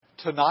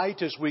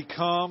Tonight, as we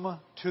come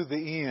to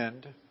the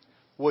end,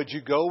 would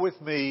you go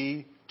with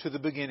me to the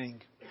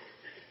beginning?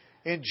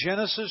 In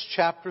Genesis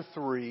chapter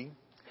 3,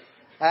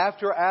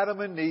 after Adam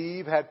and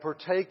Eve had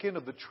partaken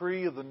of the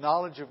tree of the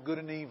knowledge of good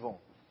and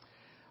evil,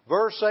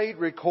 verse 8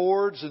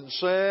 records and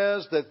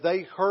says that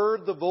they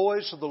heard the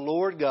voice of the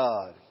Lord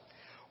God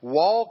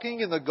walking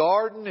in the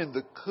garden in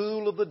the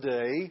cool of the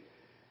day,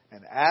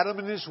 and Adam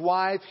and his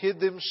wife hid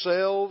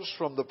themselves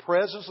from the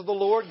presence of the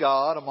Lord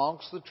God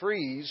amongst the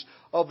trees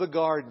of the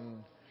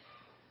garden.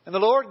 And the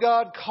Lord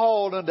God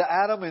called unto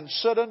Adam and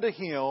said unto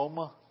him,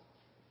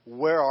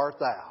 Where art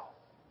thou?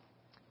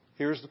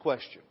 Here's the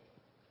question.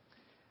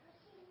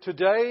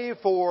 Today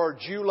for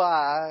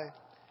July,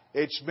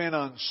 it's been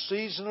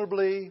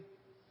unseasonably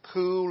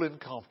cool and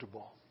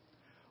comfortable.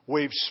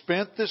 We've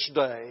spent this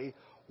day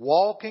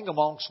walking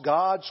amongst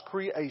God's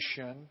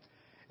creation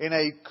in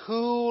a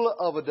cool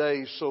of a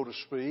day, so to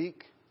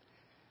speak.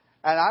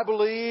 And I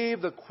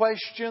believe the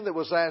question that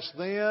was asked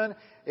then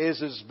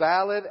is as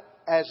valid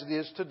as it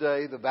is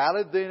today, the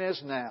valid then as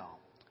now.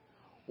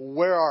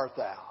 Where art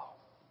thou?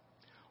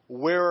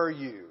 Where are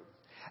you?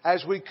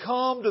 As we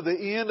come to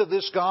the end of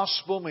this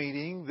gospel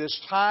meeting, this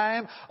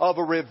time of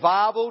a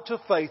revival to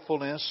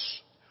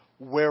faithfulness,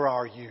 where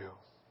are you?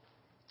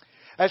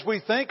 As we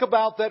think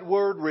about that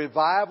word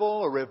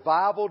revival, a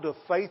revival to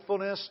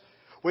faithfulness,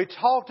 we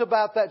talked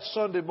about that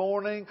Sunday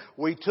morning.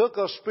 We took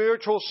a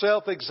spiritual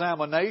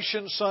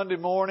self-examination Sunday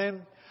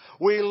morning.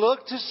 We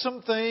looked at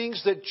some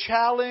things that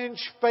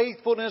challenge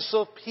faithfulness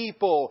of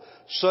people,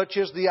 such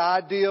as the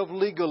idea of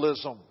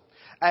legalism,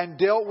 and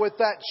dealt with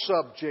that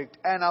subject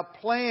and a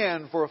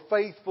plan for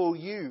faithful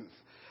youth.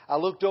 I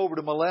looked over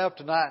to my left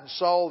tonight and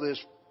saw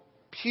this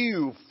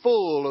pew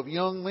full of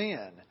young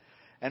men.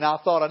 And I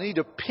thought, I need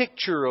a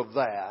picture of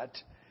that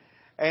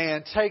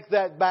and take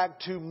that back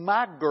to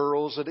my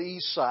girls at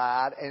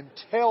Eastside and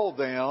tell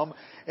them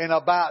in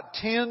about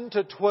 10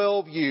 to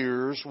 12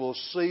 years we'll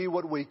see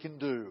what we can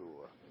do.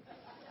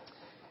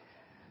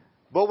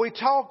 But we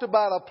talked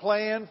about a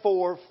plan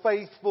for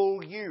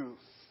faithful youth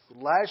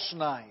last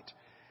night.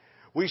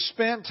 We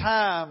spent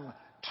time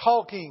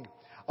talking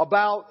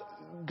about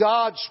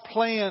God's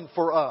plan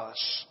for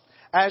us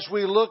as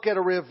we look at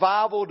a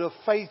revival to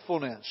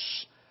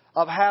faithfulness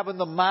of having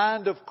the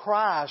mind of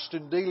Christ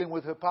in dealing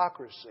with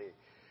hypocrisy.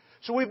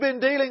 So we've been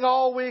dealing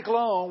all week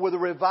long with a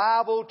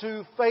revival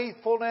to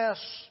faithfulness.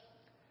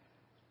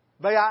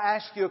 May I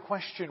ask you a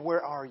question?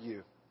 Where are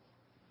you?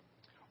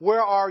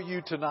 Where are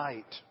you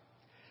tonight?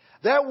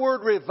 That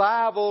word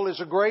revival is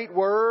a great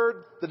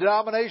word. The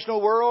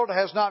denominational world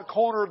has not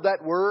cornered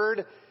that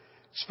word.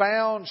 It's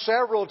found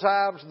several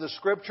times in the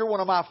Scripture.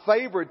 One of my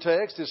favorite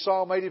texts is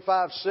Psalm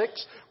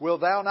 85:6. Will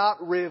thou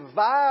not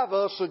revive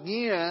us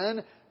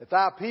again, that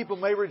thy people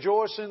may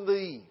rejoice in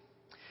thee?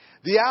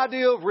 The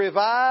idea of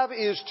revive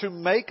is to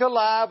make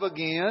alive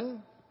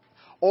again,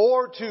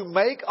 or to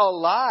make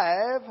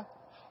alive,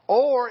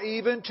 or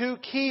even to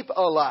keep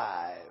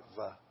alive.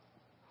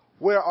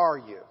 Where are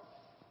you?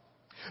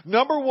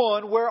 Number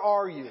one, where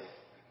are you?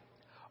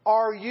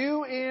 Are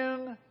you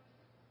in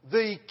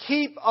the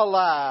keep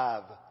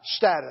alive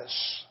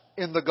status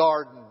in the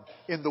garden,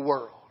 in the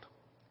world?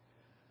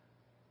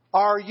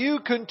 Are you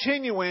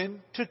continuing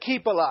to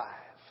keep alive?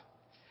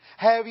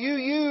 Have you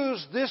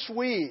used this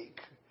week,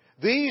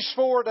 these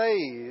 4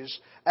 days,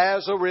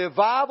 as a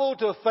revival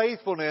to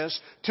faithfulness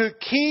to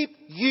keep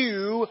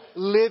you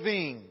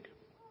living?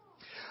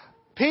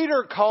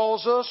 Peter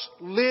calls us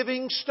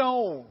living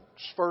stones.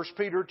 1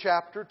 Peter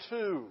chapter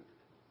 2.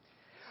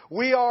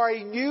 We are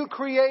a new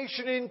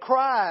creation in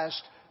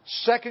Christ.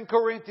 2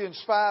 Corinthians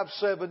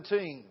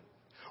 5:17.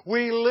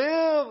 We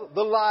live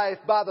the life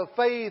by the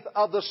faith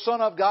of the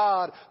Son of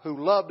God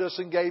who loved us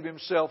and gave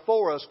Himself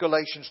for us.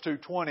 Galatians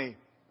 2:20.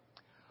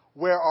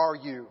 Where are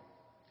you?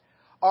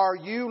 Are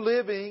you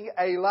living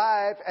a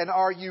life, and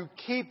are you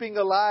keeping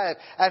alive?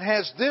 And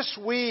has this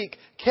week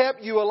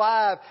kept you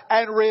alive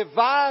and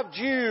revived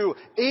you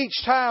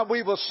each time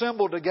we've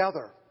assembled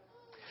together?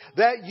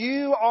 That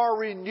you are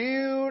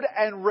renewed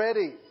and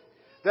ready.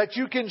 That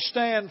you can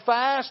stand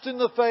fast in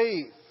the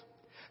faith.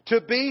 To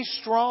be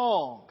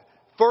strong.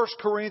 1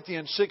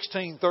 Corinthians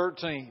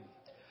 16:13.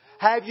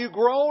 Have you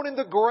grown in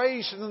the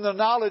grace and in the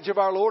knowledge of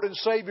our Lord and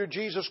Savior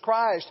Jesus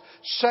Christ?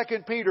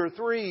 2 Peter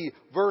 3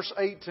 verse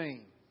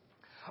 18.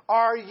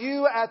 Are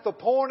you at the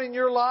point in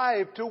your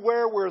life to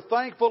where we're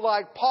thankful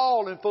like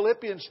Paul in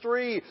Philippians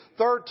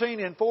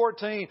 3:13 and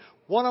 14?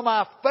 One of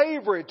my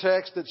favorite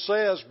texts that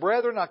says,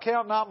 Brethren, I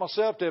count not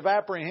myself to have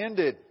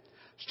apprehended.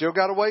 Still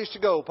got a ways to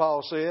go,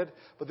 Paul said.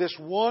 But this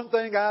one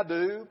thing I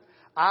do,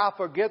 I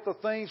forget the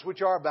things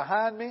which are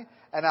behind me,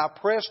 and I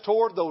press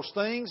toward those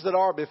things that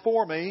are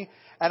before me.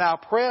 And I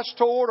press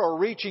toward, or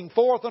reaching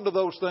forth unto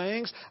those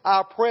things,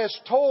 I press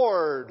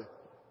toward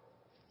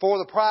for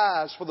the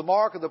prize, for the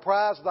mark of the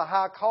prize of the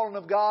high calling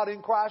of God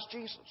in Christ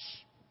Jesus.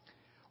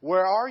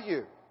 Where are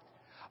you?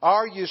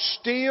 Are you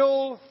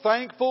still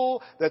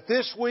thankful that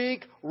this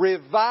week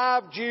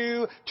revived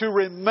you to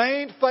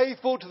remain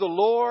faithful to the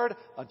Lord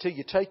until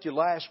you take your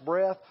last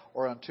breath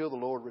or until the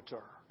Lord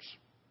returns?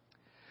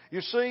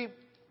 You see,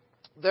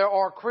 there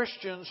are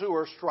Christians who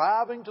are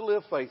striving to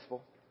live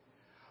faithful,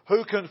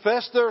 who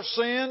confess their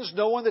sins,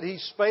 knowing that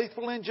He's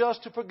faithful and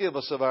just to forgive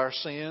us of our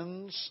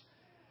sins,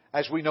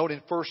 as we note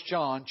in 1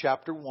 John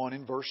chapter 1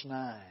 and verse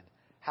 9.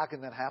 How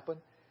can that happen?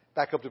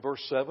 Back up to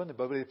verse 7.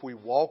 But if we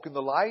walk in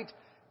the light,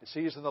 as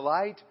He is in the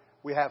light,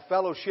 we have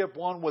fellowship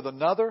one with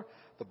another.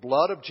 The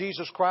blood of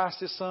Jesus Christ,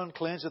 His Son,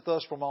 cleanseth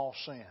us from all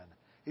sin.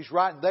 He's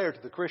writing there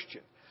to the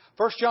Christian.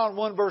 1 John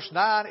 1 verse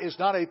 9 is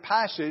not a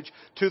passage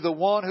to the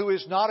one who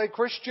is not a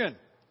Christian,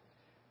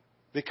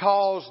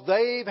 because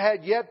they've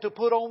had yet to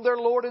put on their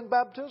Lord in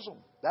baptism.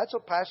 That's a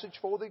passage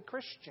for the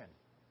Christian.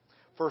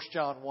 1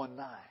 John 1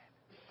 9.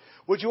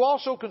 Would you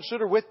also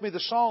consider with me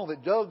the song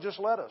that Doug just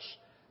led us?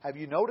 Have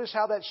you noticed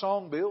how that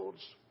song builds?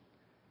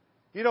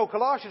 You know,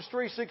 Colossians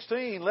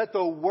 3:16, let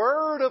the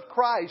word of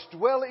Christ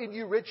dwell in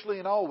you richly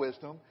in all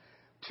wisdom,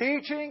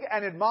 teaching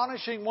and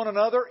admonishing one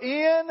another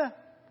in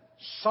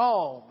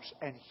psalms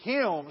and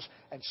hymns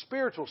and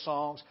spiritual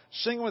songs,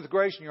 singing with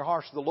grace in your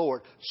hearts to the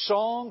Lord.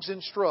 Songs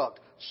instruct,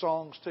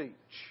 songs teach.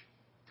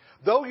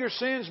 Though your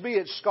sins be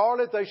as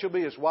scarlet, they shall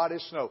be as white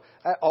as snow.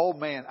 Oh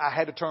man, I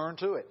had to turn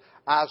to it.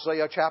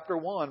 Isaiah chapter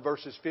 1,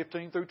 verses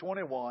 15 through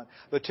 21.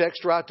 The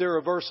text right there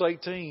of verse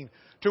 18.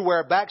 To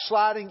where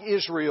backsliding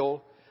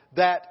Israel,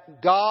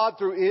 that God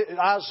through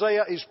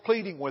Isaiah is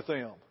pleading with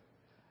them.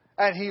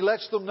 And He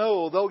lets them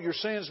know, though your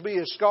sins be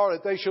as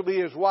scarlet, they shall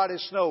be as white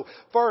as snow.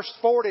 First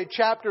 40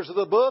 chapters of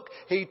the book,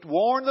 He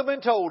warned them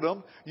and told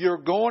them, you're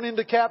going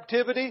into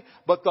captivity.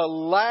 But the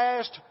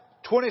last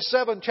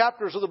 27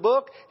 chapters of the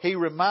book, He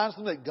reminds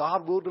them that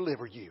God will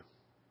deliver you.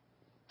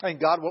 And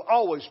God will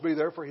always be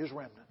there for His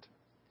remnant.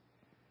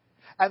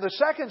 And the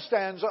second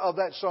stanza of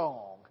that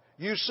song,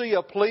 you see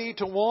a plea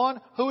to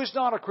one who is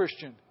not a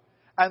Christian.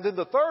 And then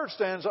the third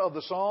stanza of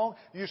the song,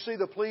 you see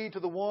the plea to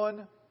the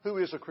one who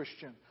is a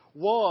Christian.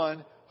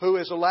 One who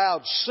has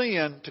allowed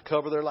sin to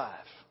cover their life.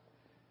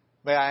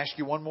 May I ask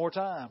you one more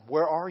time,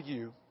 where are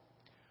you?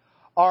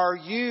 Are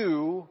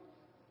you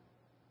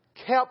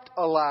kept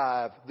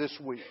alive this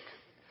week?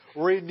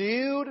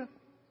 Renewed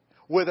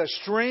with a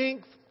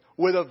strength,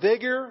 with a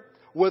vigor,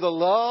 with a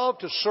love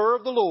to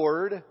serve the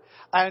Lord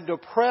and to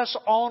press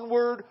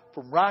onward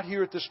from right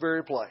here at this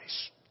very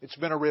place. It's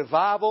been a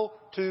revival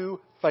to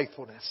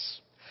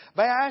faithfulness.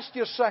 May I ask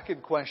you a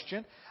second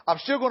question? I'm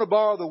still going to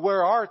borrow the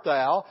where art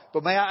thou,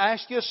 but may I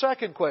ask you a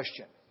second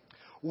question?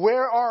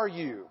 Where are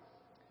you?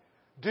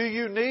 Do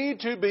you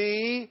need to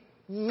be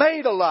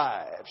made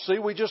alive? See,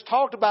 we just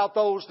talked about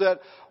those that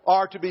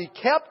are to be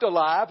kept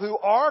alive, who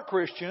are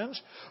Christians,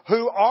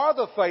 who are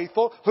the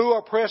faithful, who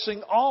are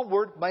pressing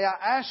onward. May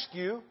I ask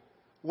you,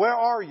 where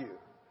are you?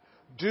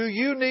 Do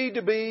you need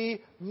to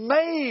be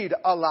made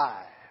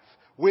alive?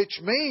 Which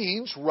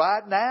means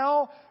right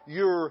now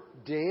you're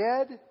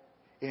dead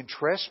in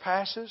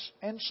trespasses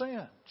and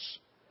sins.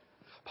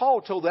 Paul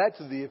told that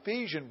to the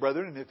Ephesian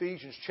brethren in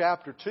Ephesians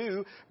chapter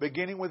 2,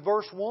 beginning with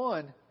verse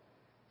 1.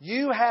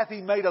 You hath He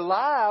made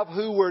alive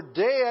who were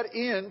dead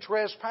in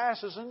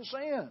trespasses and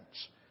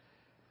sins.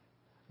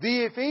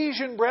 The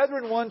Ephesian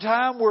brethren one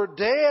time were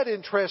dead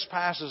in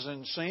trespasses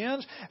and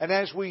sins. And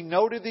as we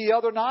noted the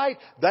other night,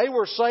 they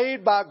were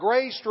saved by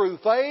grace through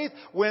faith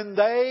when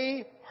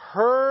they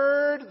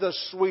heard the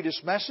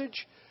sweetest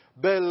message,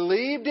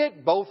 believed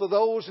it, both of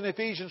those in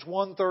Ephesians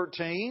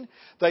 1:13.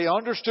 They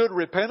understood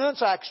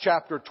repentance, Acts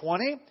chapter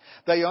 20.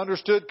 They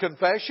understood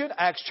confession,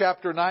 Acts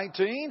chapter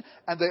 19.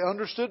 And they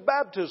understood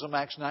baptism,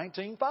 Acts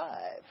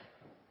 19:5.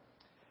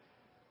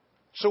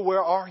 So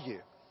where are you?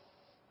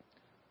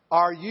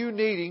 Are you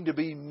needing to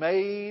be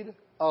made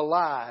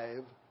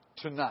alive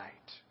tonight?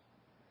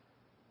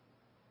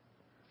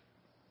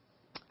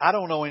 I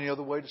don't know any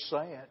other way to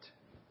say it.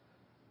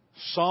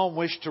 Some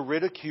wish to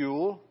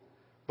ridicule,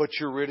 but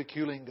you're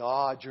ridiculing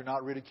God. You're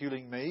not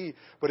ridiculing me.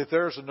 But if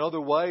there's another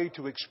way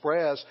to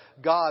express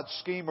God's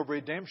scheme of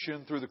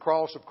redemption through the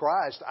cross of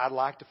Christ, I'd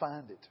like to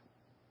find it.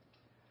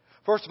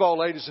 First of all,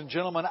 ladies and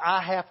gentlemen,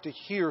 I have to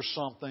hear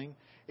something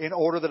in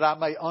order that I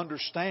may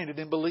understand it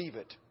and believe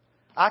it.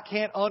 I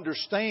can't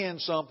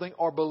understand something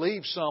or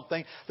believe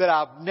something that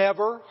I've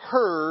never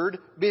heard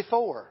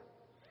before.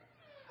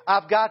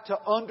 I've got to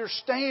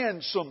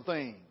understand some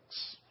things.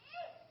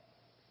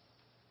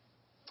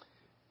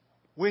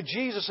 When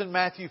Jesus in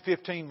Matthew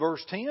 15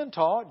 verse 10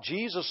 taught,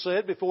 Jesus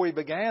said before He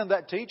began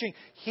that teaching,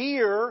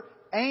 hear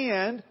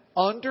and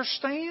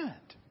understand.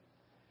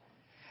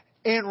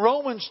 In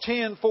Romans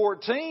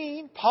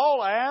 10:14,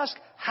 Paul asked,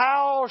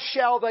 how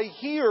shall they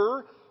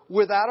hear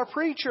without a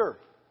preacher?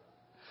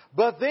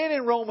 But then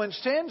in Romans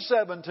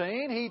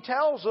 10:17, he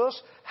tells us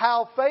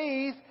how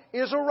faith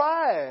is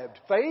arrived.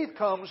 Faith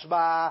comes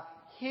by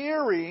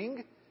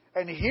hearing,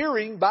 and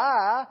hearing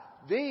by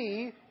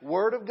the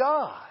Word of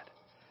God.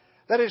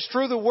 That is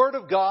through the Word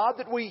of God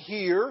that we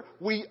hear,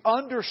 we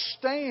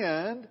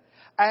understand,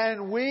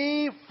 and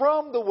we,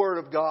 from the Word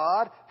of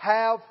God,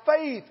 have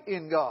faith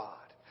in God.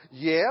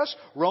 Yes,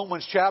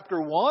 Romans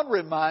chapter 1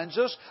 reminds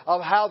us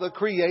of how the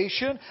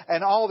creation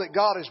and all that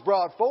God has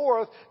brought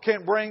forth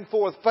can bring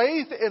forth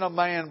faith in a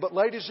man. But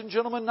ladies and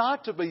gentlemen,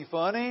 not to be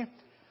funny,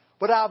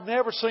 But I've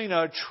never seen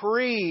a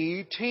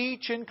tree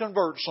teach and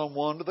convert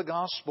someone to the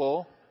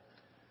gospel.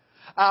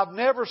 I've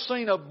never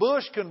seen a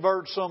bush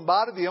convert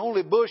somebody. The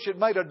only bush that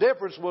made a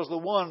difference was the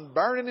one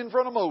burning in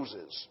front of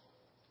Moses.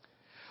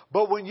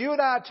 But when you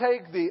and I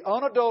take the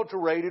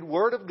unadulterated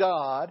Word of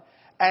God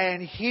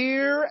and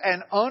hear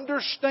and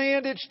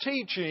understand its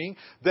teaching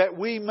that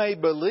we may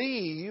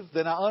believe,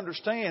 then I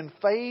understand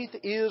faith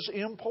is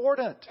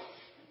important.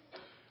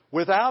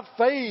 Without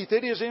faith,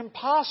 it is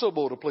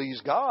impossible to please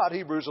God,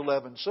 Hebrews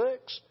 11:6.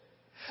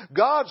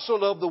 God so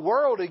loved the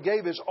world, He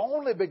gave His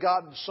only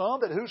begotten Son,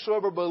 that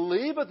whosoever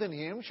believeth in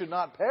Him should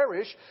not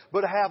perish,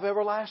 but have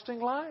everlasting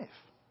life.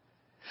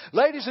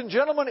 Ladies and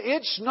gentlemen,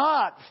 it's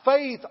not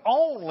faith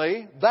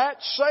only that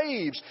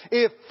saves.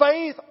 If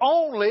faith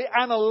only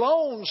and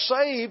alone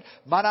saved,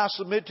 might I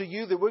submit to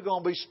you that we're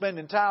going to be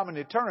spending time in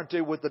eternity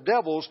with the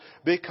devils,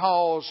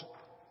 because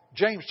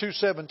James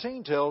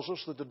 2:17 tells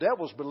us that the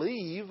devils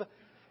believe,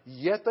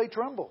 yet they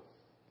tremble.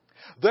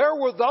 There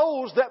were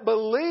those that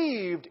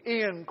believed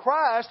in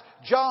Christ,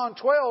 John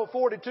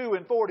 12:42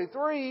 and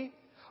 43,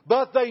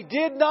 but they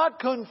did not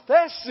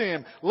confess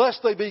Him,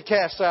 lest they be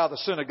cast out of the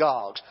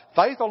synagogues.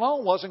 Faith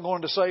alone wasn't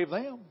going to save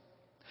them.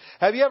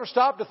 Have you ever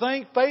stopped to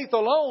think faith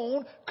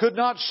alone could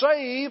not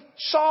save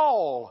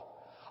Saul?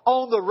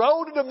 On the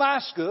road to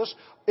Damascus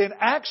in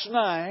Acts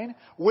 9,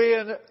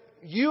 when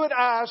you and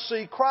I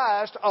see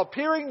Christ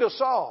appearing to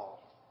Saul,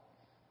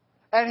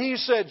 and he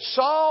said,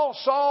 Saul,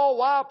 Saul,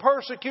 why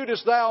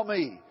persecutest thou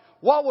me?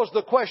 What was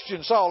the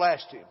question Saul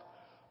asked him?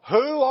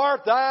 Who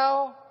art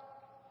thou?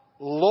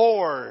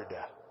 Lord.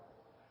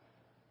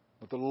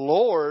 But the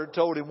Lord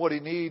told him what he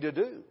needed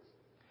to do.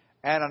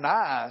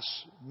 Ananias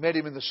met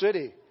him in the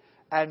city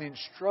and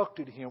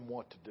instructed him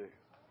what to do.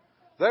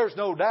 There's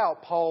no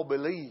doubt Paul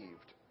believed,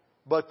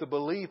 but the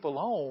belief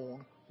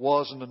alone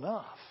wasn't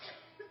enough.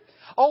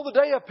 On the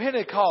day of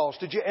Pentecost,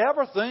 did you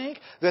ever think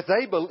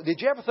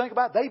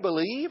about they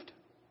believed?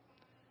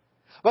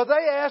 But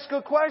they asked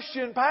a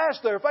question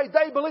past their faith.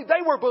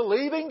 They were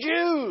believing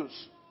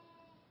Jews.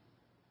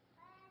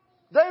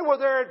 They were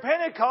there at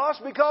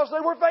Pentecost because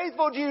they were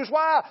faithful Jews.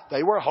 Why?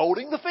 They were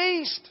holding the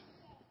feast.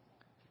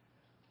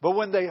 But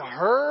when they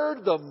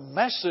heard the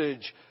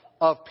message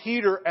of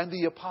Peter and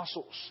the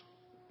apostles,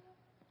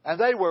 and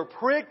they were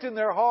pricked in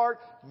their heart,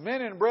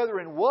 men and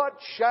brethren, what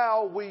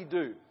shall we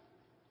do?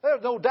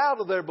 There's no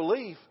doubt of their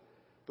belief,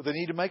 but they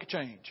need to make a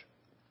change.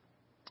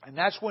 And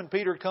that's when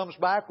Peter comes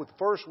back with the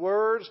first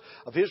words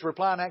of his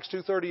reply in Acts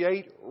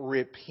 2:38,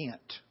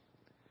 repent.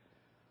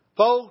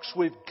 Folks,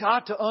 we've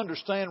got to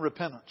understand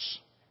repentance.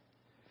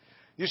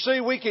 You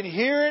see, we can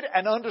hear it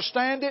and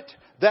understand it.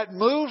 That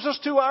moves us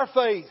to our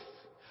faith.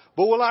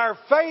 But will our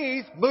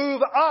faith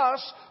move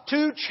us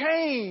to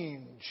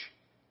change?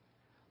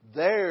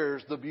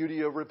 There's the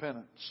beauty of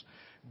repentance.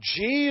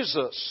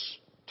 Jesus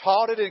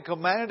taught it and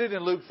commanded it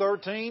in Luke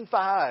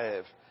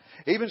 13:5.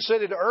 Even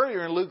said it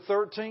earlier in Luke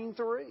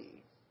 13:3.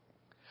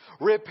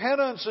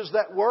 Repentance is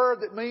that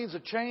word that means a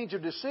change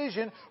of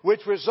decision,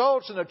 which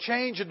results in a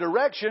change of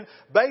direction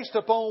based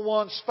upon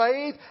one's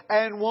faith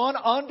and one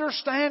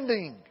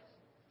understanding.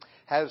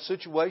 Had a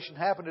situation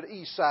happen at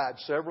Eastside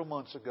several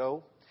months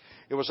ago.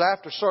 It was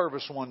after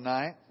service one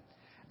night,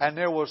 and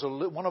there was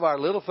one of our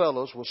little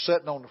fellows was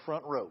sitting on the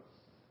front row.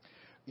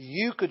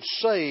 You could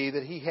say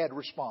that he had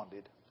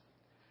responded.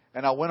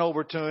 And I went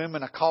over to him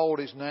and I called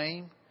his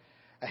name.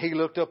 And he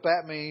looked up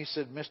at me and he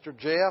said, Mr.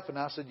 Jeff? And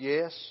I said,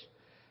 yes.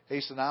 He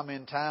said, I'm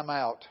in time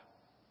out.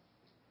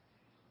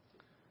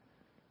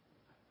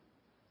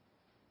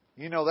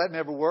 You know, that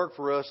never worked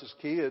for us as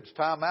kids.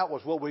 Time out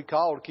was what we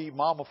called to keep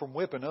Mama from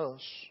whipping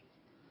us.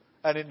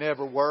 And it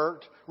never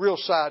worked. Real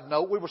side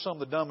note, we were some of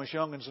the dumbest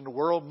youngins in the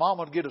world.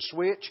 Mama would get a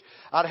switch.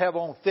 I'd have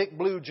on thick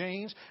blue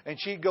jeans, and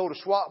she'd go to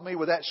swat me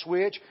with that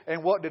switch.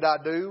 And what did I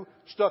do?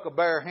 Stuck a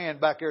bare hand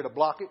back there to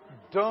block it.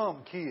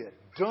 Dumb kid.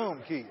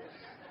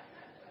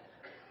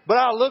 But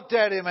I looked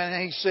at him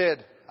and he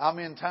said, I'm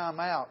in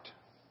time out.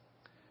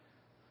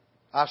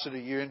 I said, are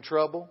you in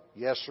trouble?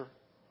 Yes, sir.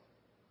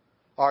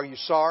 Are you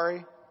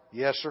sorry?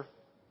 Yes, sir.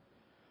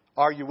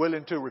 Are you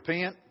willing to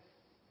repent?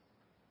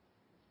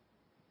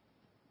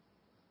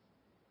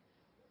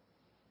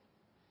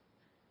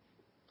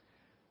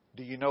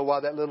 Do you know why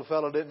that little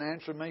fellow didn't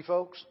answer me,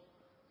 folks?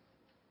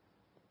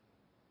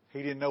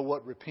 He didn't know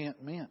what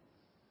repent meant.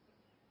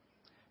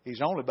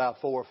 He's only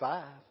about 4 or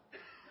 5.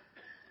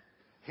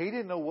 He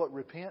didn't know what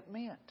repent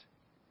meant.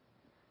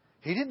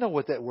 He didn't know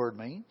what that word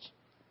means.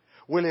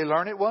 Will he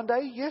learn it one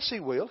day? Yes, he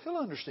will. He'll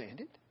understand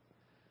it.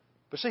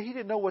 But see, he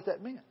didn't know what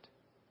that meant.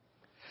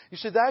 You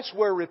see, that's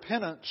where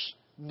repentance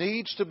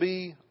needs to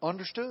be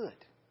understood.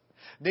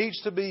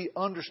 Needs to be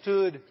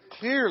understood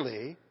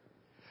clearly,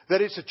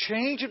 that it's a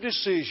change of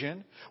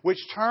decision which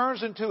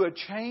turns into a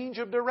change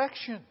of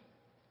direction.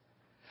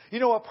 You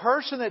know, a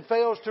person that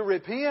fails to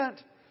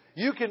repent,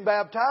 you can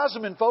baptize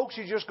them, and folks,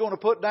 you're just going to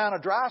put down a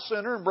dry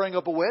sinner and bring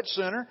up a wet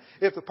sinner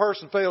if the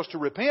person fails to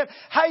repent.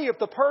 Hey, if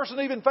the person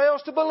even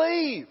fails to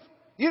believe,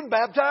 you can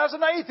baptize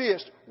an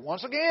atheist.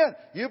 Once again,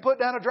 you put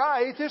down a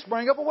dry atheist,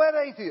 bring up a wet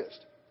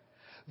atheist.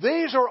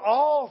 These are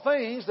all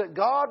things that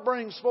God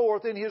brings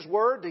forth in His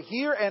Word to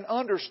hear and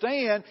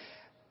understand.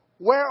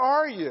 Where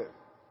are you?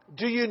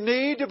 Do you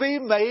need to be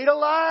made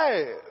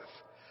alive?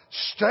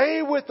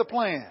 Stay with the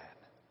plan.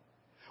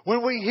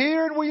 When we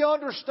hear and we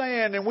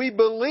understand and we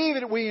believe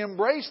it, we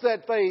embrace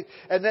that faith,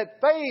 and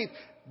that faith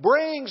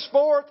brings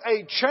forth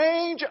a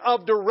change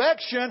of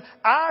direction.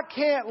 I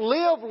can't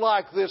live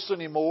like this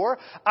anymore.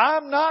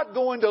 I'm not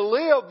going to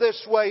live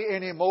this way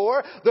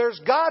anymore. There's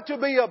got to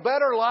be a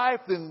better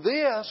life than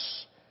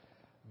this.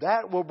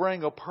 That will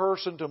bring a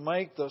person to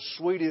make the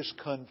sweetest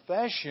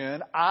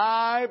confession.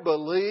 I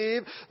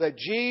believe that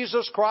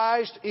Jesus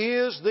Christ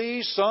is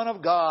the Son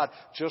of God.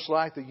 Just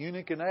like the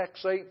eunuch in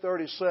Acts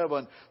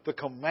 8:37. The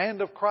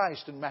command of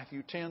Christ in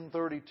Matthew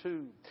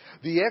 10:32.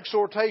 The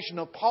exhortation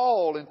of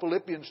Paul in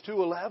Philippians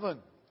 2:11.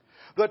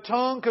 The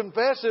tongue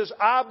confesses,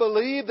 I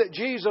believe that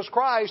Jesus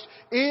Christ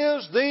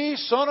is the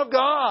Son of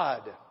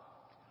God.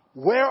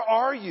 Where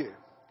are you?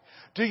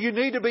 Do you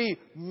need to be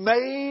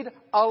made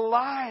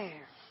alive?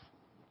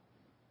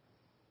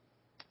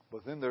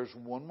 But then there's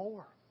one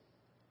more.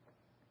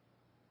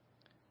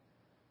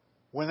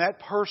 When that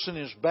person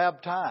is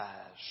baptized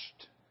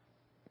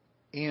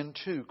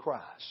into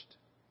Christ.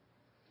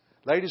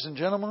 Ladies and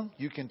gentlemen,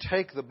 you can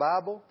take the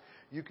Bible,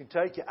 you can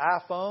take your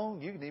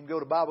iPhone, you can even go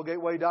to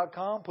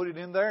BibleGateway.com, put it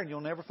in there, and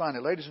you'll never find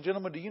it. Ladies and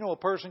gentlemen, do you know a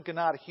person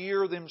cannot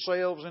hear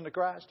themselves into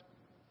Christ?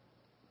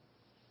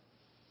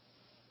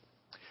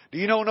 Do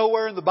you know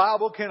nowhere in the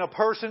Bible can a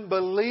person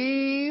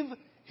believe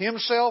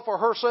himself or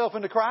herself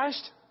into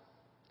Christ?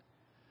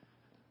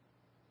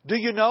 Do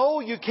you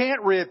know you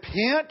can't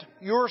repent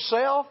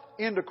yourself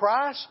into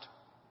Christ?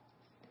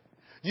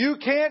 You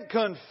can't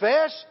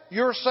confess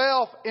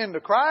yourself into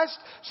Christ?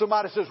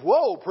 Somebody says,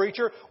 whoa,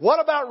 preacher,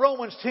 what about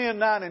Romans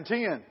 10:9 and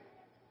 10?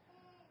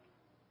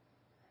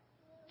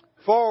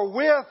 For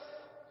with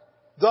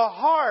the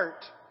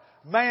heart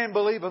man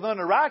believeth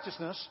unto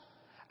righteousness,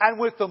 and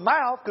with the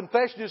mouth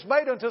confession is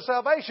made unto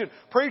salvation.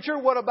 Preacher,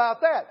 what about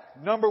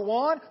that? Number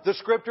one, the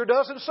Scripture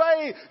doesn't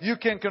say you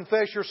can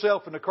confess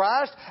yourself into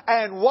Christ.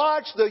 And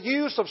watch the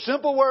use of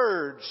simple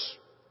words.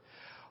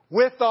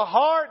 With the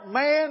heart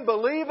man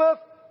believeth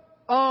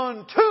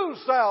unto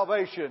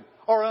salvation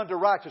or unto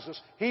righteousness.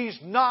 He's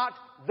not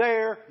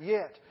there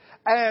yet.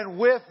 And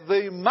with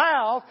the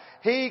mouth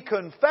he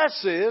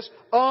confesses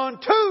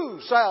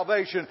unto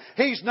salvation.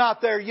 He's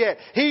not there yet.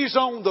 He's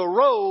on the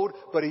road,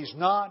 but he's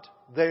not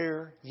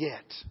there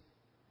yet.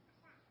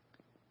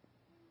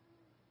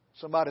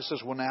 Somebody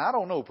says, well, now, I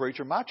don't know,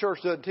 preacher. My church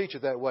doesn't teach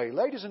it that way.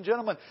 Ladies and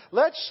gentlemen,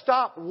 let's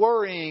stop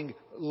worrying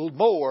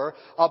more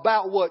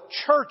about what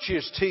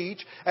churches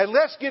teach, and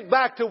let's get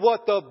back to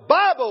what the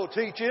Bible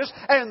teaches,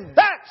 and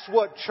that's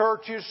what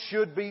churches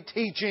should be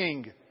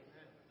teaching.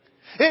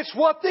 It's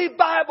what the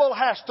Bible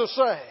has to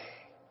say.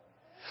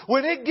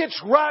 When it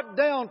gets right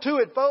down to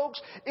it, folks,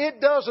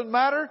 it doesn't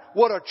matter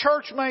what a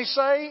church may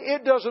say.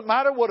 It doesn't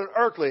matter what an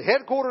earthly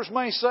headquarters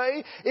may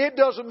say. It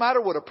doesn't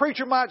matter what a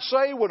preacher might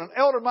say, what an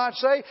elder might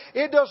say.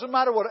 It doesn't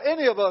matter what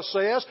any of us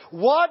says.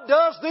 What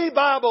does the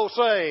Bible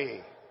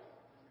say?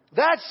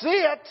 That's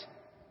it.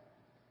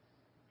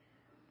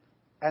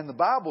 And the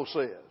Bible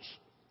says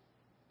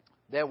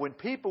that when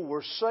people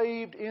were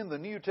saved in the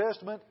New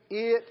Testament,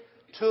 it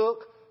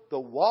took the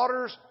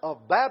waters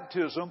of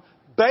baptism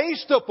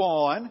based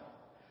upon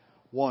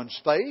one's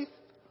faith,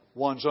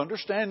 one's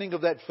understanding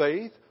of that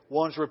faith,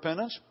 one's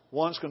repentance,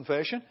 one's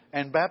confession,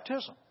 and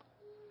baptism.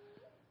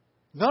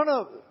 None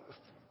of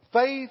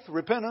faith,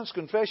 repentance,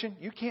 confession,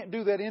 you can't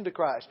do that into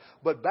Christ.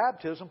 But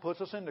baptism puts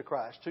us into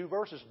Christ. 2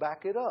 verses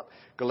back it up.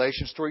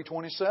 Galatians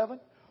 3:27,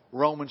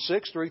 Romans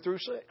 6:3-6.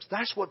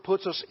 That's what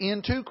puts us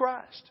into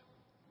Christ.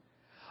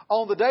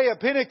 On the day of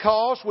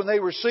Pentecost, when they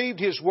received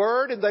His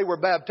Word and they were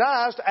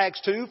baptized, Acts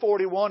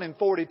 2:41 and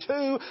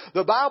 42,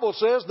 the Bible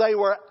says they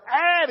were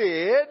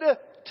added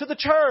to the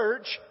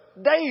church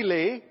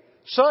daily,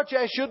 such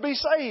as should be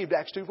saved,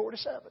 Acts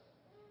 2:47.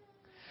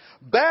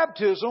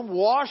 Baptism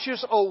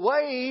washes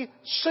away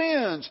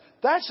sins.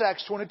 That's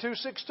Acts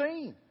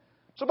 22:16.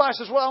 Somebody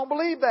says, well, I don't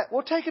believe that.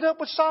 Well, take it up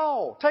with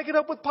Saul. Take it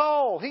up with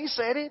Paul. He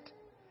said it.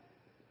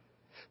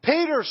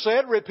 Peter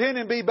said, repent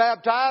and be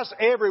baptized,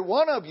 every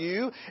one of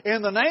you,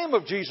 in the name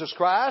of Jesus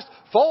Christ,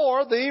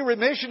 for the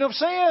remission of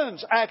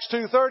sins. Acts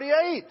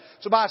 2:38.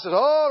 Somebody says,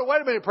 oh,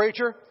 wait a minute,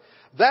 preacher.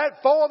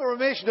 That for the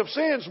remission of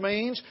sins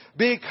means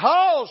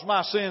because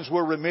my sins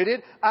were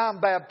remitted, I'm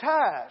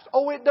baptized.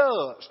 Oh, it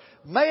does.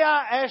 May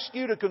I ask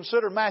you to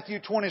consider Matthew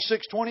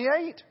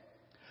 26:28?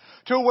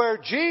 To where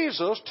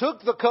Jesus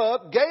took the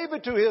cup, gave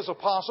it to His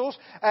apostles,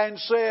 and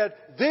said,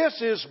 this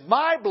is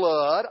my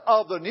blood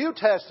of the New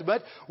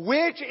Testament,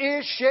 which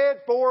is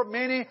shed for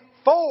many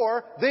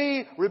for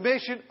the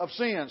remission of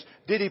sins.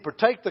 Did He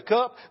partake the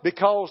cup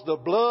because the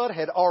blood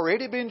had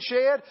already been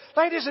shed?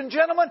 Ladies and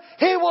gentlemen,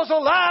 He was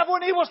alive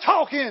when He was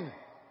talking.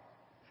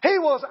 He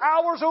was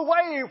hours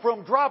away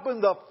from dropping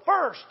the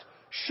first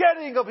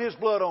shedding of His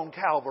blood on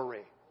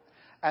Calvary.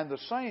 And the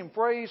same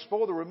phrase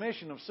for the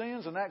remission of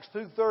sins in Acts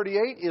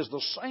 2:38 is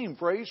the same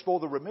phrase for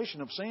the remission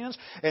of sins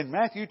in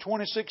Matthew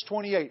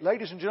 26:28.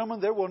 Ladies and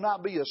gentlemen, there will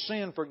not be a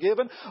sin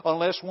forgiven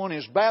unless one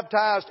is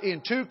baptized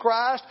into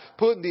Christ,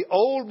 putting the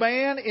old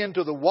man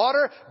into the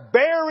water,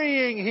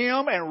 burying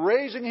him and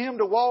raising him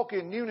to walk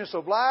in newness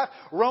of life.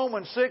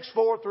 Romans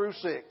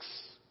 6:4-6.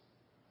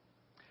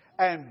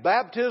 And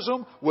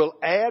baptism will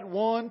add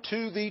one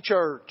to the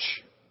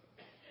church.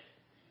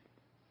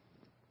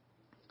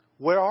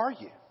 Where are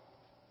you?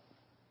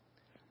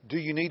 Do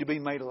you need to be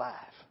made alive?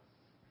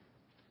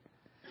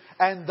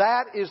 And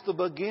that is the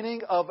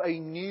beginning of a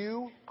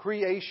new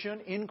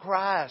creation in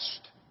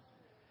Christ.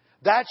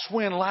 That's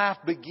when life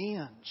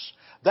begins.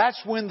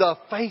 That's when the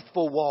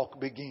faithful walk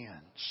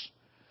begins.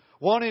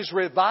 One is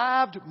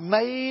revived,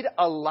 made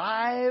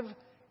alive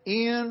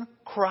in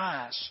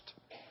Christ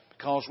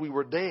because we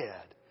were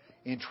dead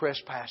in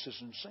trespasses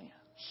and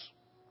sins.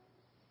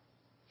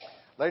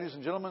 Ladies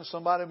and gentlemen,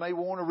 somebody may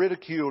want to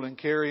ridicule and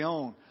carry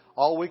on.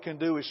 All we can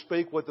do is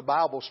speak what the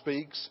Bible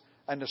speaks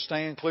and to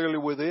stand clearly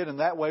with it, and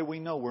that way we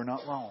know we're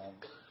not wrong.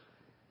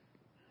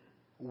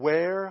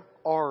 Where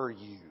are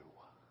you?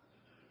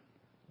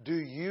 Do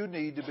you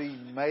need to be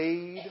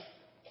made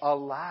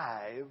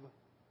alive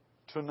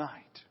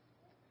tonight?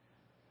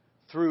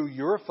 Through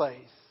your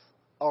faith,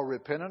 a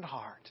repentant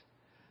heart,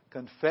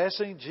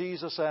 confessing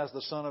Jesus as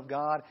the Son of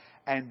God,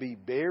 and be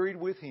buried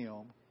with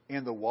Him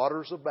in the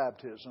waters of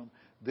baptism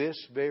this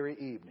very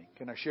evening.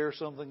 Can I share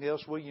something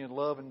else with you in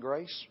love and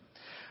grace?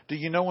 Do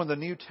you know in the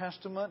New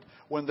Testament,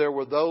 when there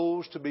were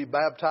those to be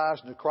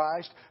baptized into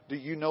Christ, do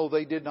you know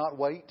they did not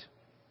wait?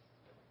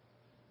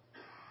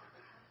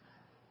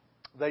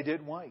 They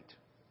didn't wait.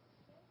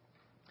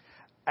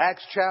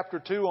 Acts chapter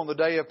 2 on the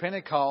day of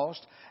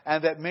Pentecost,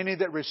 and that many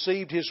that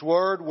received His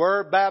word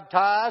were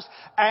baptized,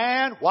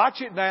 and,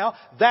 watch it now,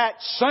 that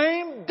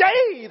same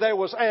day there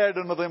was added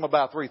unto them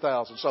about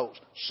 3,000 souls.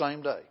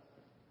 Same day.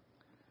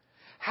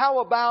 How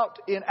about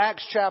in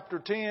Acts chapter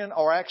 10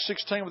 or Acts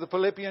 16 with the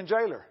Philippian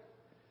jailer?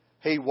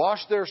 He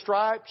washed their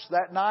stripes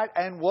that night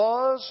and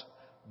was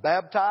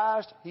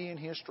baptized, he and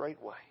his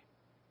straightway.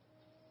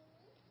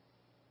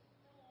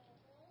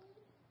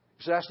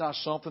 So that's not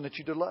something that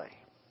you delay.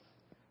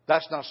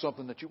 That's not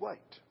something that you wait.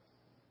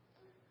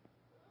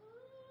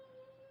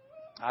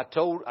 I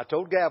told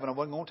Gavin I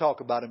wasn't going to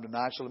talk about him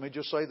tonight, so let me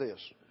just say this.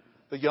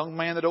 The young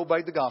man that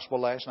obeyed the gospel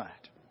last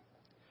night.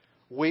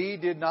 We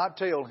did not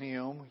tell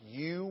him,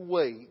 you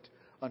wait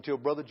until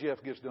Brother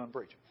Jeff gets done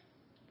preaching.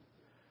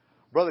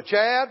 Brother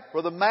Chad,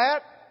 Brother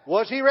Matt,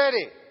 was he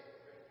ready?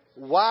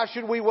 Why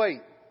should we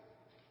wait?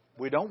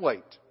 We don't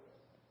wait.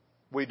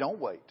 We don't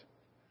wait.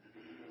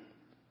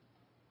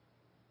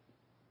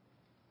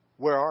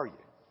 Where are you?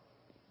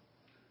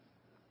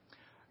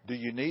 Do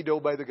you need to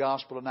obey the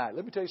gospel tonight?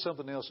 Let me tell you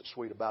something else that's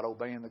sweet about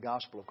obeying the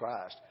gospel of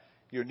Christ.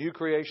 You're a new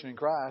creation in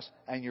Christ,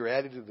 and you're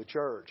added to the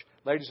church.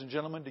 Ladies and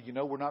gentlemen, do you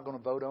know we're not going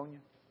to vote on you?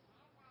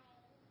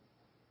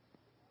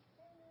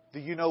 Do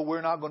you know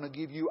we're not going to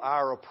give you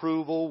our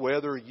approval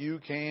whether you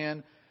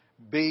can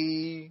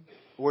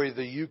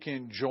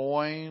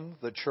join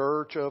the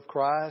church of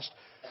Christ?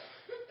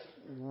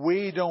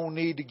 We don't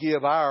need to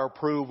give our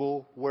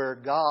approval where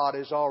God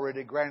has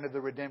already granted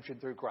the redemption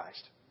through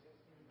Christ.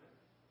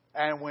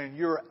 And when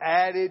you're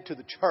added to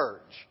the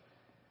church,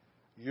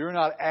 you're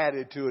not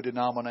added to a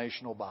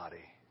denominational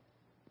body.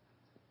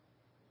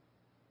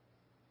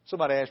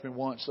 Somebody asked me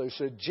once, they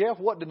said, Jeff,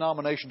 what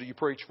denomination do you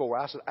preach for?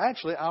 I said,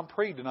 actually, I'm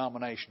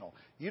pre-denominational.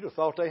 You'd have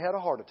thought they had a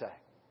heart attack.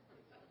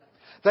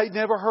 They'd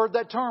never heard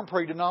that term,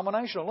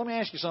 pre-denominational. Let me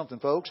ask you something,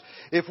 folks.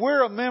 If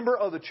we're a member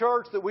of the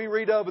church that we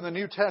read of in the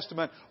New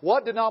Testament,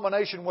 what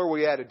denomination were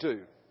we added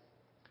to?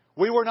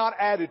 We were not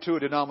added to a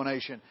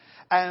denomination.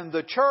 And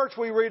the church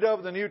we read of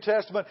in the New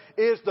Testament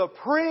is the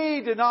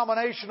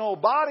pre-denominational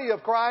body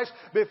of Christ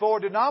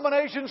before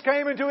denominations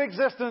came into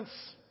existence.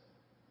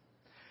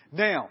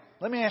 Now,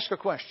 let me ask a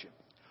question.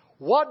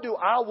 What do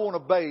I want to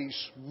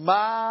base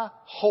my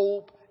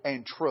hope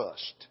and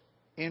trust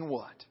in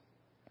what?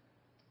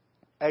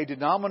 A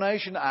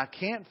denomination I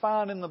can't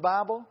find in the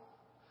Bible,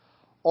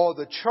 or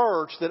the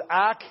church that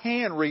I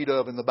can read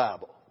of in the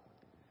Bible?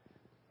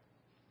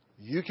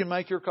 You can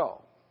make your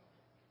call.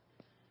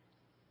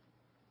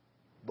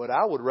 But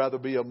I would rather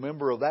be a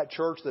member of that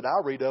church that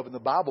I read of in the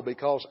Bible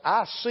because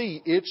I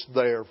see it's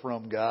there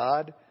from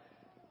God.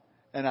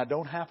 And I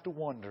don't have to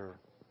wonder,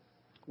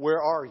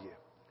 where are you?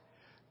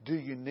 Do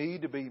you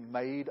need to be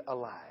made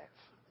alive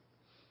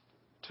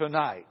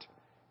tonight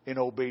in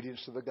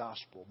obedience to the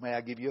gospel? May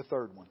I give you a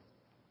third one?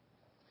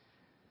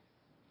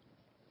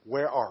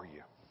 Where are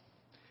you?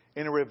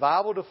 In a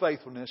revival to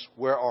faithfulness,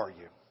 where are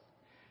you?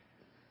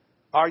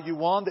 Are you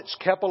one that's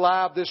kept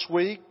alive this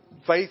week,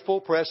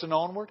 faithful, pressing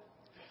onward?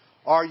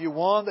 Are you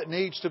one that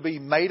needs to be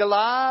made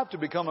alive to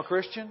become a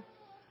Christian?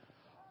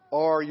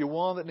 Or are you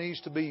one that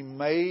needs to be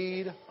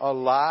made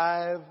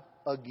alive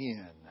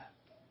again?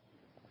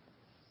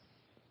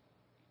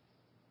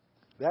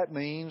 That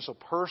means a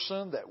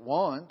person that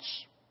once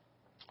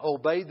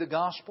obeyed the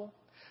gospel,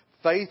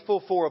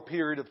 faithful for a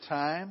period of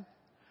time,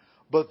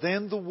 But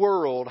then the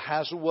world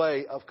has a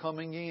way of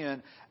coming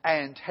in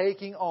and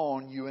taking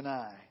on you and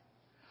I.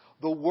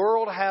 The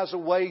world has a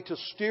way to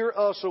steer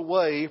us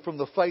away from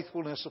the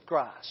faithfulness of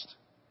Christ.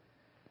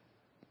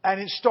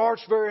 And it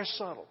starts very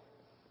subtle.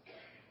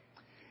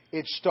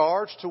 It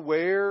starts to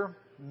where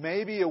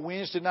maybe a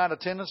Wednesday night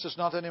attendance is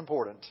not that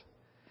important.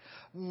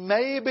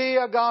 Maybe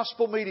a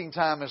gospel meeting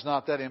time is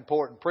not that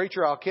important.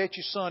 Preacher, I'll catch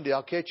you Sunday.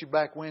 I'll catch you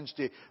back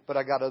Wednesday, but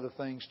I got other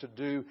things to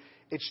do.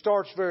 It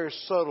starts very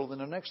subtle. Then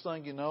the next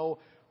thing you know,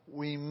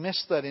 we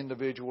miss that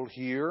individual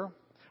here.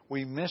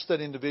 We miss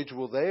that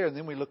individual there. And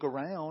then we look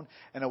around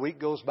and a week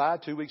goes by,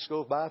 2 weeks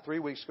goes by, 3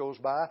 weeks goes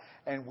by,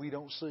 and we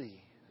don't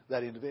see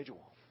that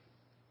individual.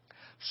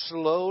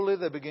 Slowly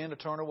they begin to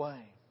turn away.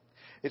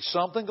 It's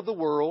something of the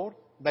world.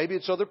 Maybe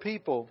it's other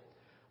people.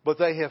 But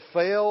they have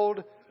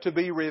failed to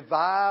be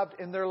revived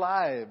in their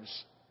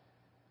lives.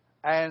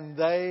 And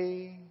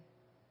they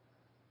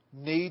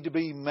need to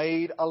be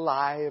made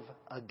alive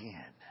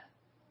again.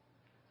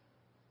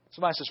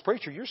 Somebody says,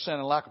 Preacher, you're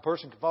sounding like a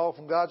person can fall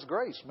from God's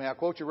grace. May I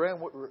quote you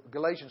around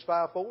Galatians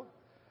 5:4?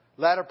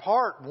 Latter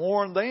part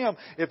warned them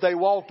if they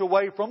walked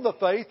away from the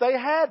faith, they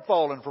had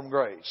fallen from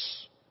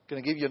grace. Can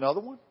I give you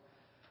another one?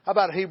 How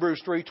about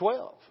Hebrews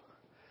 3:12?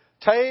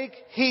 Take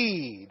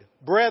heed,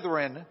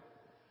 brethren,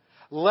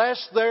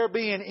 lest there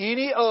be in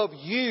any of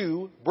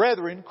you,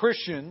 brethren,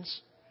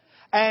 Christians,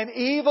 an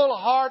evil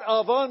heart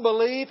of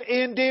unbelief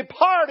in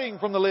departing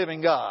from the living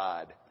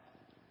God.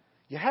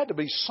 You had to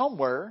be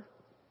somewhere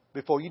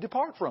before you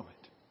depart from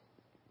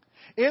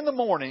it. In the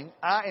morning,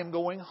 I am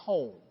going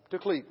home to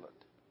Cleveland.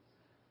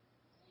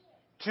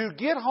 To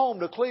get home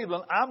to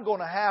Cleveland, I'm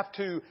going to have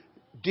to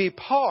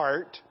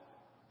depart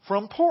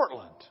from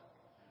Portland.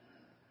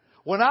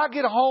 When I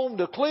get home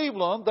to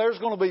Cleveland, there's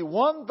going to be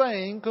one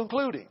thing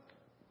concluding.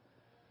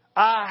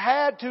 I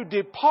had to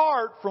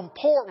depart from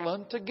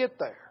Portland to get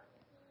there.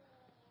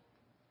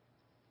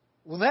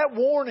 When that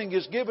warning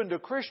is given to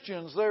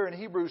Christians there in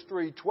Hebrews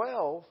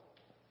 3:12,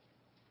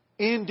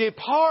 in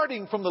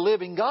departing from the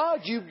living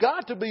God, you've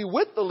got to be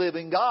with the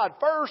living God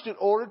first in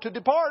order to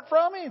depart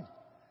from Him.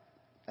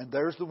 And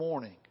there's the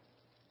warning.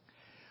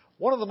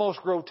 One of the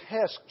most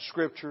grotesque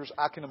scriptures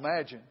I can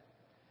imagine.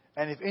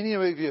 And if any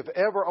of you have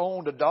ever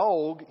owned a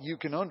dog, you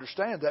can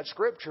understand that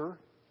scripture.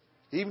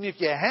 Even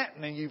if you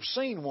hadn't and you've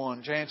seen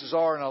one, chances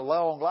are in a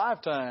long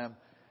lifetime.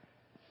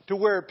 To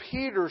where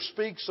Peter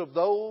speaks of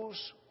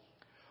those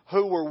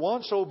who were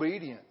once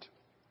obedient.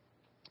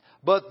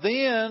 But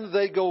then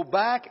they go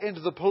back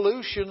into the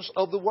pollutions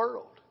of the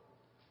world.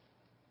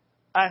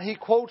 And he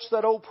quotes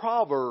that old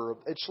proverb.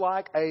 It's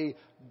like a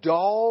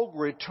dog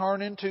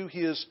returning to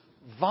his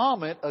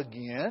vomit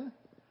again.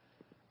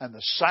 And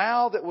the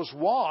sow that was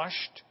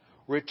washed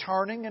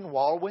returning and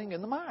wallowing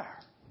in the mire.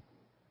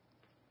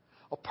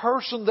 A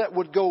person that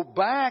would go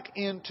back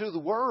into the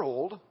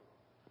world,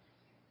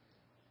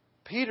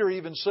 Peter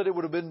even said it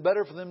would have been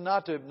better for them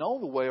not to have known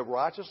the way of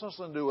righteousness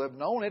than to have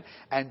known it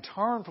and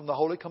turn from the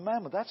holy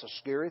commandment. That's a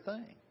scary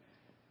thing.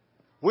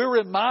 We're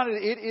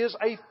reminded it is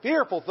a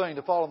fearful thing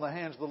to fall in the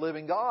hands of the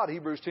living God.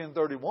 Hebrews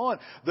 10:31.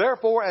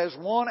 Therefore,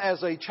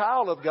 as a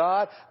child of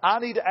God, I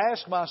need to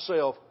ask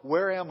myself,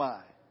 where am I?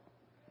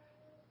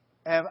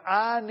 Am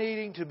I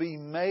needing to be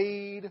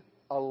made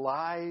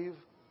alive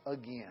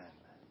again?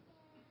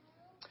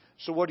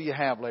 So what do you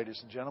have, ladies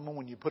and gentlemen,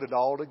 when you put it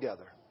all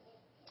together?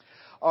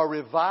 A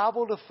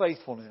revival to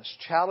faithfulness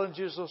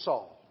challenges us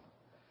all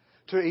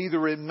to either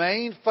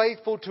remain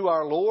faithful to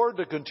our Lord,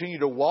 to continue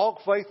to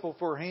walk faithful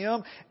for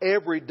Him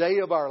every day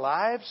of our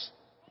lives.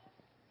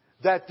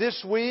 That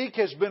this week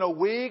has been a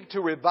week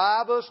to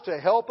revive us, to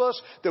help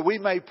us, that we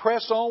may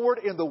press onward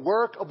in the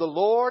work of the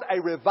Lord.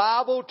 A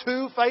revival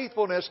to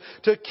faithfulness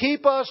to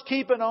keep us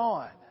keeping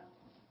on.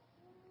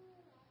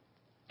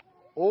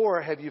 Or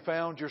have you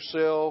found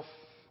yourself,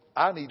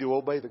 I need to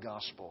obey the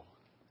gospel.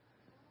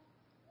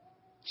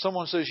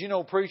 Someone says,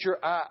 preacher,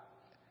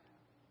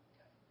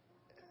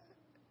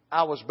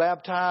 I was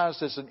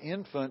baptized as an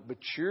infant, but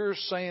you're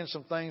saying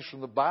some things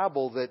from the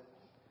Bible that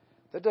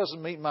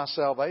doesn't meet my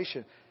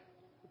salvation.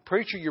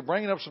 Preacher, you're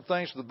bringing up some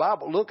things from the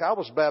Bible. Look, I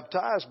was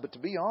baptized, but to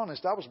be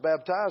honest, I was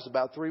baptized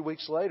about 3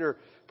 weeks later.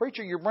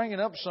 Preacher, you're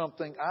bringing up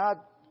something.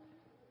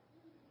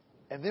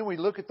 And then we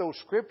look at those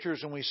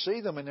scriptures and we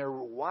see them and they're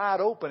wide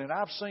open. And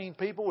I've seen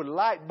people with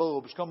light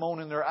bulbs come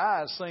on in their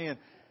eyes saying,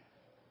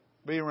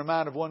 being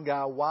reminded of one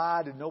guy,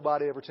 why did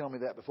nobody ever tell me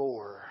that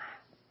before?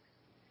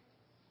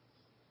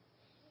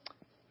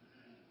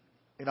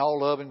 In all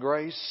love and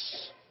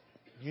grace,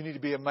 you need to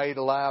be made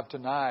alive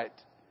tonight.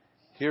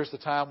 Here's the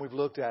time we've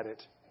looked at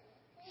it.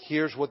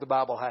 Here's what the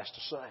Bible has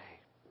to say.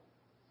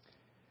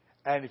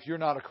 And if you're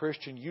not a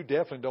Christian, you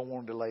definitely don't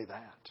want to delay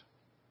that.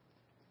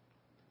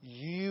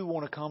 You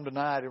want to come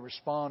tonight and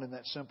respond in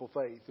that simple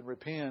faith and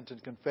repent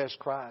and confess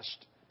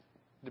Christ,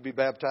 to be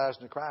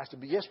baptized into Christ,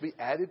 and be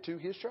added to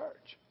His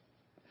church.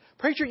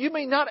 Preacher, you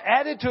mean not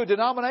added to a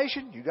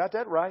denomination? You got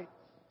that right.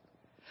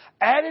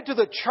 Added to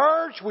the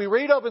church we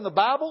read of in the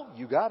Bible?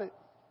 You got it.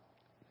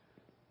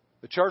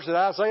 The church that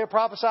Isaiah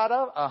prophesied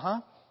of?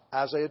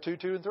 Isaiah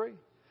 2:2 and 3.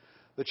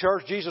 The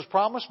church Jesus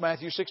promised,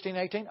 Matthew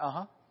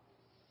 16:18.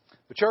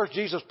 The church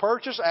Jesus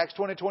purchased, Acts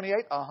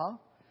 20:28.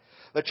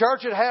 The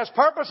church that has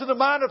purpose in the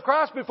mind of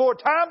Christ before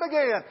time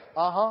began.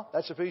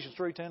 That's Ephesians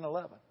 3:10,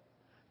 11.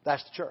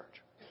 That's the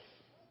church.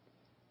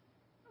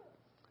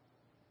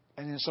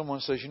 And then someone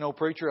says,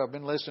 preacher, I've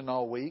been listening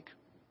all week.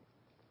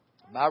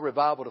 My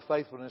revival to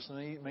faithfulness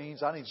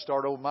means I need to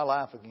start over my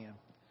life again.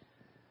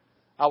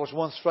 I was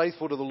once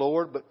faithful to the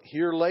Lord, but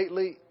here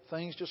lately,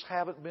 things just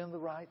haven't been the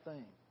right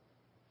thing.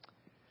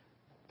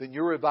 Then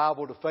your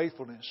revival to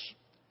faithfulness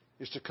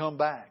is to come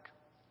back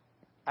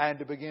and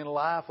to begin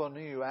life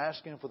anew,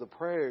 asking for the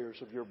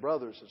prayers of your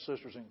brothers and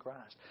sisters in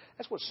Christ.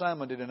 That's what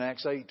Simon did in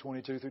Acts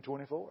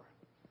 8:22-24.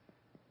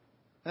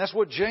 And that's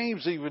what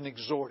James even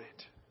exhorted.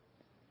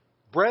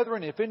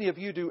 Brethren, if any of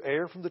you do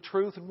err from the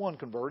truth and one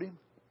convert him,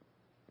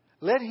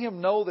 let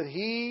him know that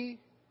he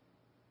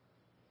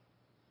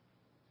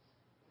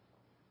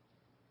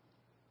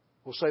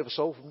will save a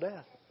soul from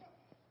death.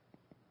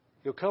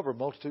 He'll cover a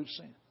multitude of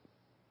sin.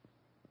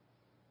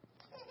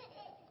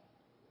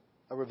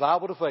 A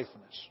revival to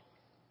faithfulness.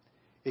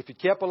 If you're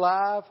kept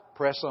alive,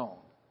 press on.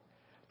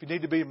 If you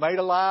need to be made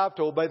alive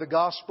to obey the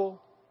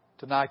gospel,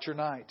 tonight's your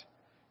night.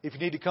 If you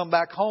need to come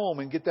back home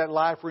and get that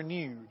life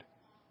renewed,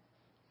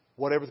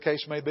 whatever the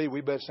case may be, we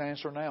best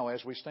answer now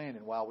as we stand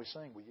and while we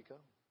sing. Will you come?